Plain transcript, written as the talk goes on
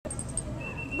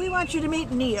We want you to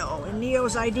meet Neo, and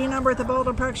Neo's ID number at the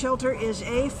Baldwin Park shelter is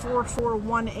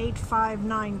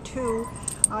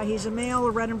A4418592. He's a male, a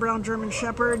red and brown German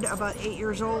Shepherd, about 8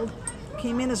 years old.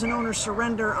 Came in as an owner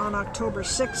surrender on October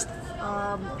 6th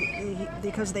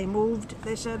because they moved,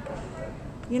 they said.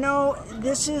 You know,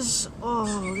 this is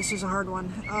a hard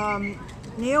one.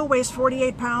 Neo weighs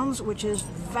 48 pounds, which is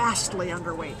vastly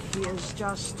underweight.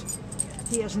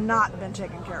 He has not been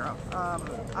taken care of.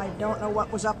 I don't know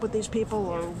what was up with these people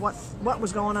or what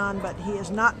was going on, but he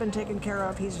has not been taken care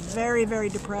of. He's very, very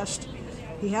depressed.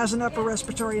 He has an upper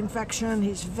respiratory infection.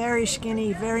 He's very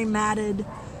skinny, very matted.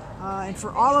 And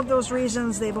for all of those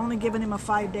reasons, they've only given him a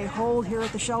 5-day hold here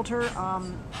at the shelter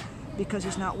because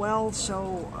he's not well,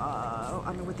 so,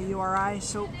 with the URI.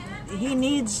 So he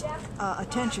needs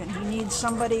attention. He needs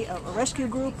somebody, a rescue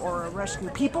group or a rescue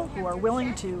people who are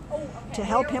willing to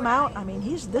help him out. I mean,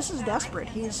 this is desperate.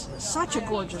 He's such a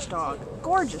gorgeous dog.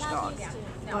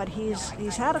 But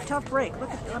he's had a tough break. Look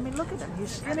at him.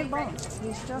 He's skin and bones.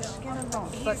 He's just skin and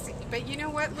bones. But you know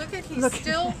what?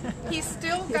 He's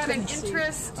still got an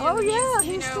interest. Oh yeah,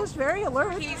 he's just very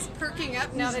alert. He's perking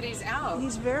up now that he's out.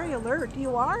 He's very alert.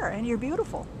 You are, and you're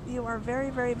beautiful. You are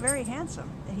very, very, very handsome.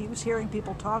 And he was hearing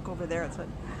people talk over there. It's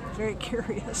very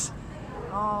curious.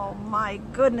 Oh my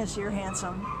goodness, you're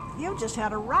handsome. You just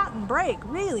had a rotten break.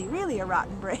 Really, really a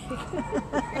rotten break.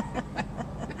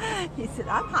 He said,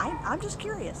 I'm just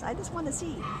curious. I just want to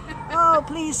see. Oh,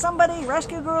 please, somebody,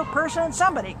 rescue group, person,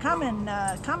 somebody, come and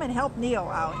help Neo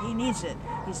out. He needs it.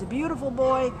 He's a beautiful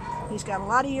boy. He's got a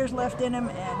lot of years left in him,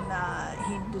 and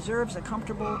he deserves a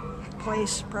comfortable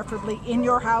place, preferably in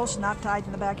your house, not tied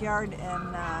in the backyard.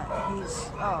 And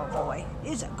oh boy,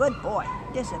 he's a good boy.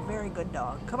 This is a very good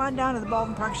dog. Come on down to the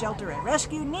Baldwin Park shelter and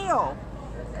rescue Neo,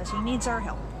 because he needs our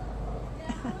help.